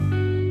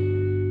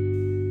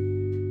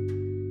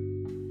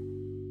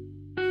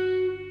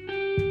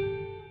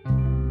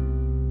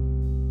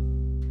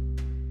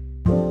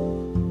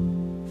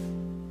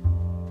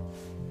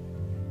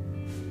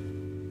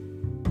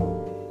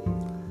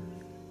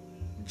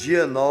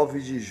Dia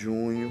 9 de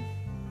junho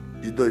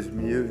de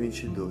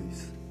 2022.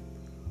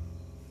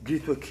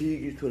 Grito aqui,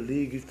 grito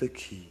ali, grito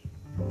aqui.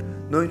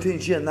 Não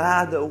entendia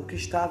nada o que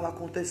estava a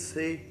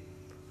acontecer.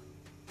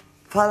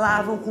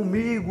 Falavam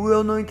comigo,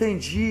 eu não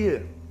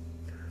entendia.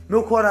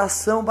 Meu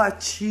coração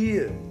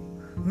batia,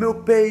 meu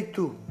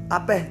peito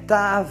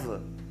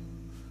apertava.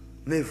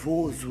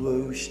 Nervoso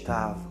eu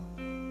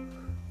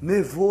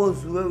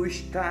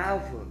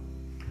estava.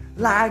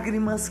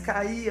 Lágrimas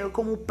caíam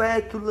como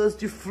pétalas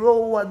de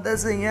flor a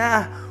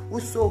desenhar o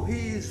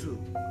sorriso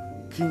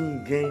que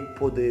ninguém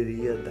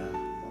poderia dar.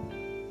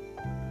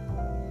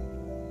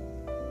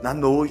 Na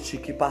noite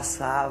que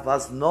passava,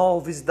 às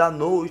 9 da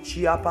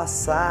noite a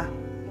passar,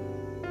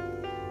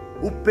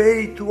 o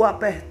peito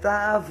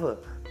apertava,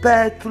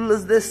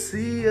 pétalas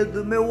descia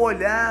do meu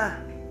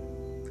olhar.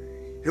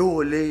 Eu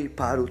olhei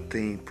para o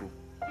tempo,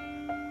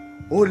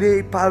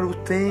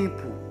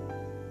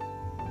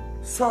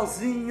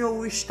 sozinho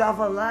eu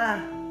estava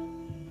lá,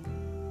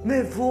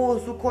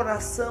 nervoso, o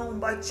coração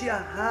batia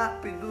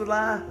rápido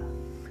lá.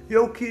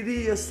 Eu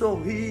queria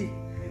sorrir,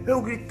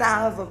 eu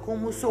gritava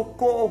como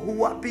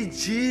socorro a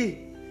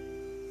pedir,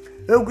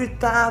 eu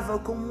gritava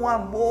como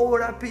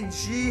amor a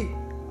pedir.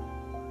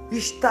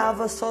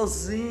 Estava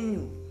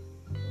sozinho.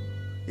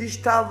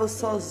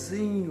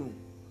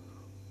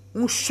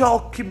 Um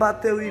choque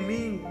bateu em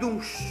mim, de um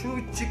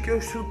chute que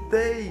eu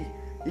chutei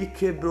e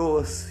quebrou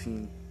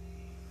assim.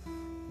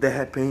 De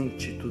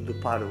repente tudo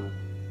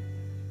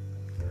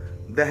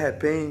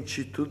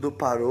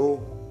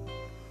parou.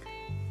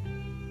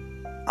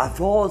 As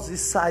vozes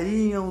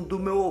saíam do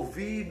meu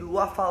ouvido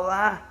a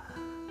falar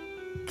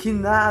que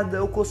nada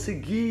eu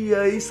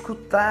conseguia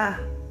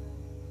escutar.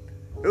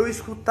 Eu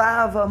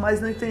escutava,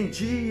 mas não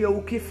entendia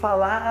o que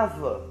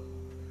falava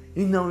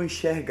e não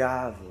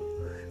enxergava.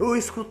 Eu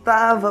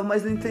escutava,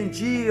 mas não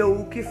entendia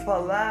o que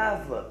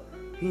falava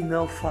e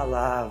não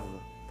falava.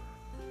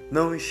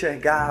 Não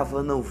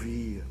enxergava, não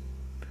via.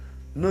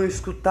 Não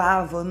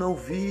escutava, não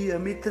via,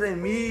 me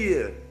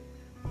tremia.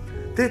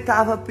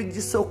 Tentava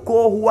pedir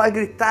socorro, a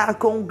gritar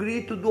com um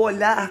grito do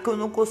olhar que eu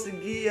não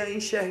conseguia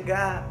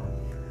enxergar.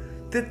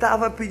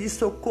 Tentava pedir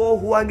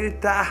socorro, a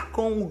gritar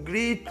com um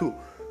grito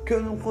que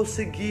eu não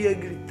conseguia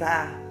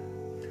gritar.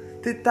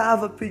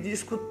 Tentava pedir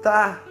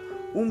escutar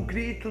um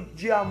grito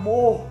de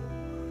amor,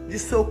 de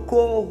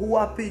socorro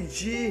a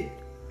pedir,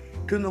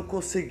 que eu não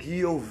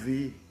conseguia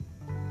ouvir.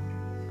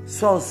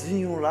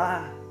 Sozinho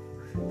lá,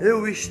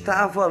 eu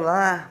estava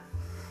lá,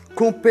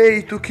 com o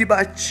peito que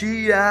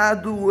batia a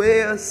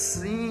doer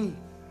assim.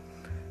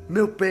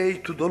 Meu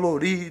peito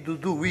dolorido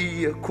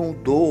doía com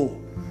dor.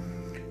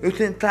 Eu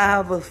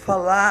tentava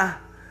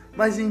falar,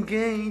 mas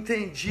ninguém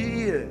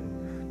entendia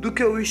do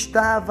que eu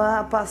estava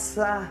a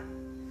passar.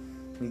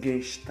 Ninguém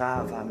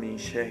estava a me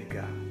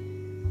enxergar.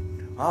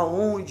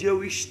 Aonde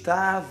eu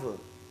estava?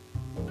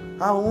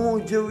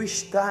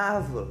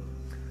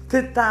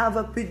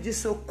 Tentava pedir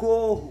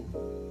socorro,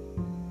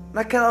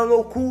 naquela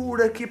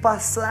loucura que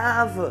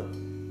passava.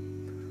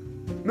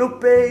 Meu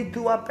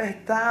peito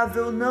apertava,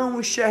 eu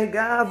não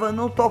enxergava,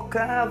 não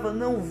tocava,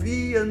 não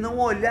via, não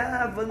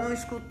olhava, não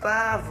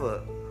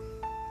escutava.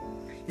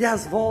 E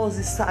as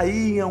vozes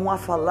saíam a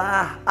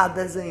falar, a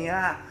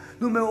desenhar,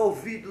 no meu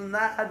ouvido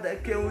nada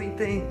que eu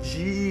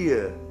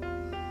entendia.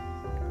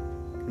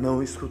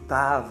 Não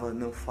escutava,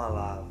 não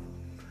falava.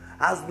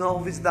 Às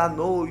 9 da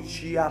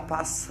noite a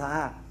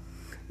passar,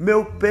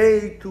 meu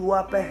peito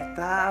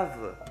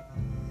apertava.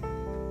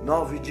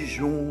 9 de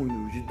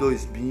junho de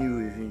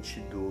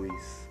 2022.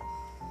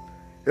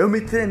 Eu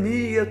me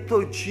tremia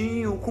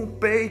todinho, com o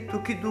peito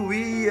que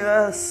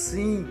doía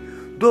assim,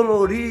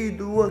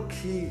 dolorido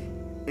aqui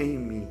em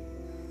mim.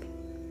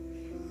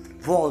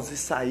 Vozes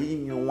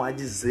saíam a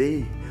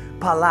dizer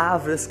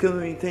palavras que eu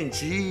não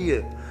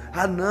entendia,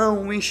 a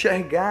não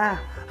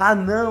enxergar, a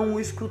não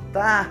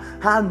escutar,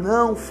 a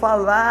não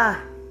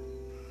falar.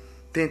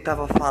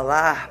 Tentava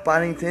falar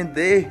para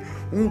entender,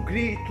 um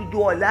grito do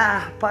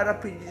olhar para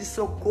pedir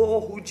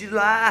socorro de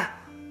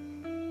lá.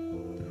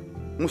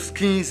 Uns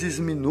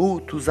 15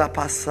 minutos a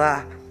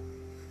passar,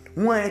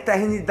 uma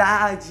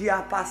eternidade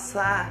a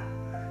passar,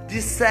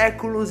 de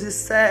séculos e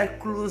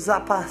séculos a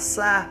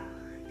passar,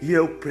 e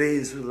eu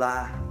preso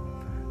lá,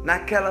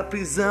 naquela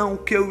prisão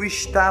que eu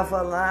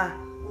estava lá.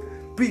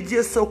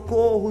 Pedia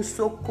socorro,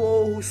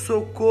 socorro,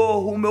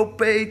 socorro, meu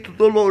peito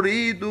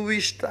dolorido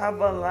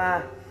estava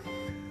lá,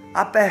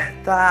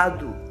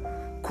 apertado,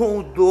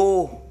 com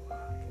dor,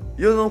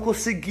 e eu não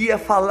conseguia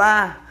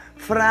falar.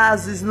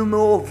 Frases no meu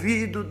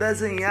ouvido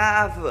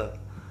desenhava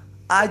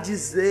a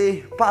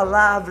dizer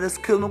palavras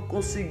que eu não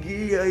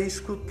conseguia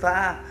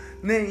escutar,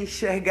 nem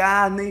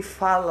enxergar, nem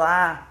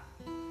falar.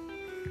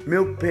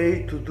 Meu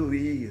peito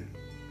doía.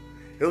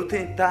 Eu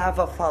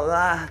tentava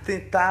falar,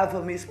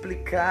 tentava me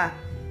explicar,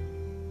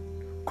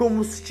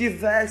 como se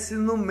estivesse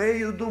no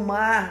meio do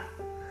mar,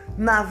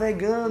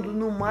 navegando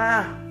no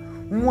mar,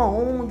 uma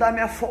onda a me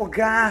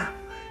afogar,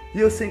 e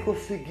eu sem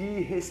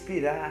conseguir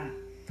respirar.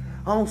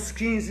 Há uns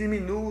 15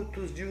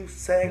 minutos de um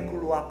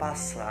século a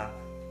passar,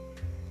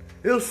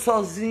 eu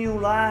sozinho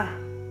lá,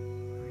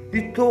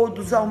 e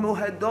todos ao meu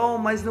redor,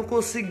 mas não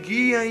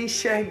conseguia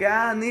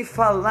enxergar, nem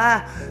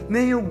falar,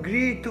 nem um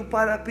grito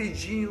para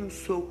pedir um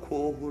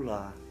socorro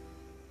lá.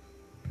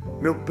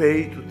 Meu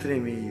peito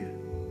tremia,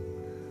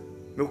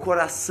 meu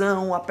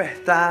coração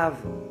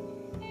apertava,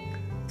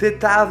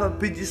 tentava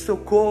pedir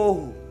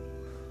socorro,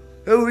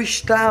 eu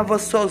estava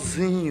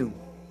sozinho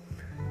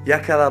e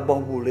aquela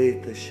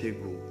borboleta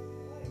chegou,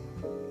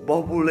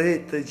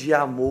 borboleta de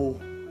amor,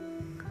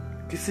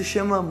 que se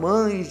chama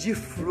mãe de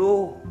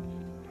flor,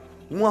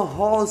 uma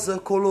rosa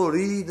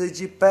colorida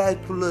de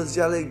pétalas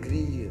de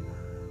alegria,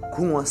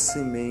 com a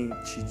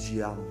semente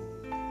de amor.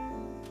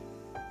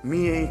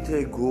 Me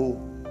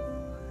entregou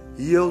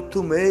e eu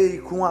tomei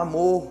com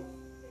amor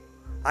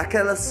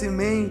aquela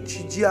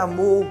semente de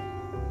amor.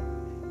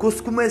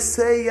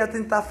 Comecei a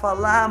tentar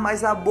falar,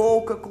 mas a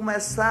boca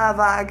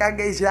começava a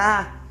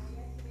gaguejar.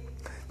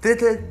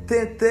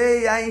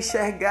 Tentei a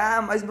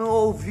enxergar, mas meu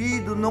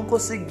ouvido não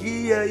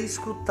conseguia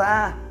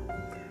escutar.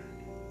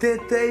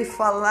 Tentei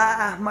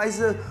falar, mas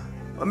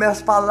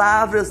minhas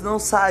palavras não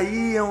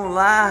saíam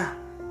lá.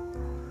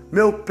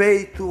 Meu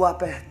peito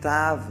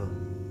apertava.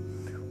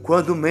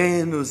 Quando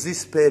menos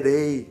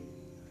esperei,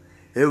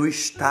 eu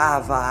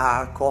estava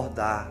a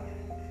acordar.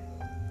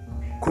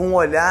 Com um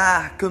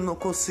olhar que eu não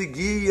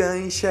conseguia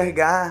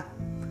enxergar,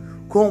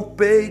 com o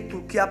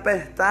peito que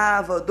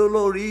apertava,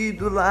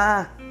 dolorido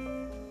lá.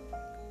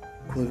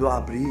 Quando eu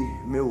abri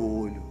meu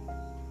olho,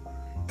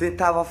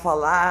 tentava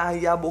falar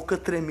e a boca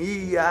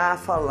tremia a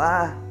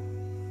falar.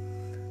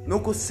 Não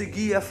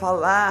conseguia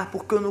falar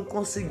porque eu não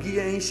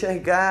conseguia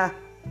enxergar.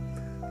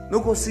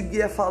 Não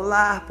conseguia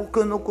falar porque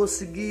eu não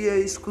conseguia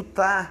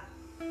escutar.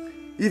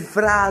 E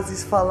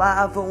frases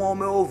falavam ao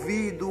meu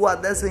ouvido a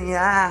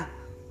desenhar.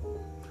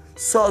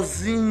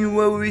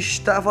 Sozinho eu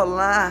estava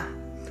lá,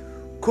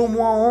 como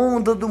uma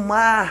onda do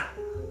mar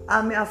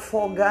a me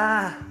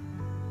afogar.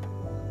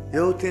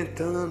 Eu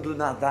tentando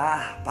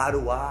nadar para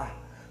o ar,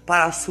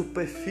 para a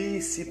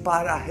superfície,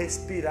 para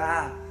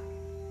respirar.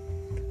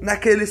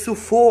 Naquele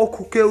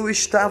sufoco que eu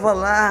estava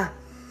lá,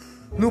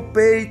 no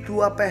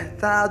peito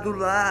apertado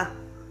lá,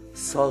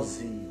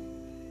 sozinho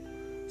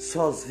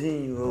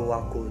eu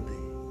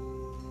acordei.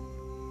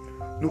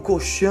 No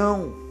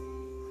colchão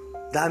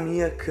da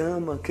minha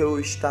cama que eu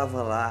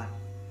estava lá,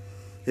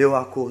 eu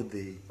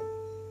acordei.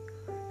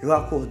 Eu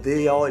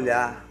acordei a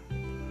olhar.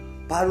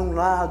 Para um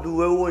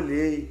lado eu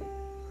olhei,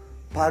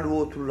 para o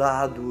outro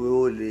lado eu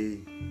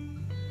olhei.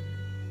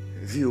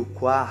 Vi o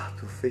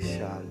quarto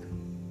fechado.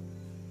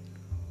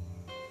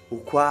 O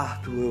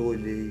quarto eu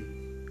olhei,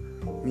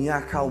 me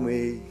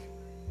acalmei.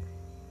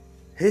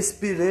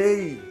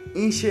 Respirei,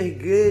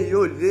 enxerguei,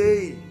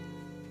 olhei.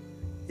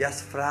 E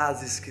as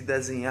frases que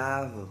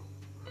desenhava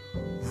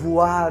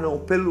voaram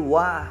pelo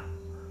ar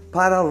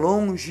para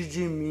longe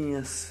de mim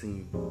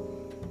assim.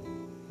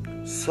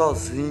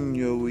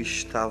 Sozinho eu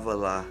estava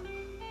lá,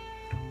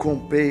 com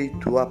o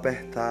peito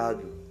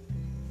apertado.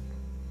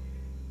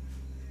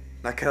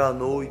 Naquela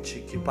noite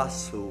que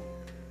passou,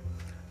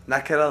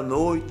 naquela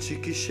noite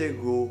que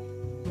chegou,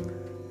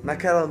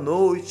 naquela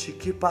noite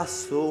que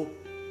passou,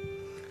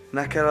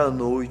 naquela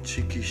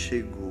noite que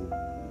chegou.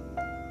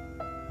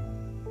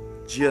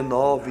 Dia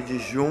 9 de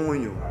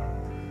junho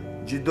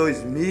de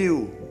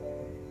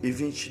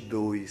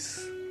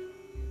 2022.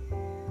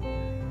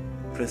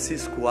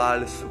 Francisco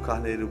Alisson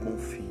Carneiro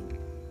Bonfim,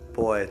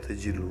 poeta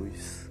de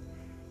luz.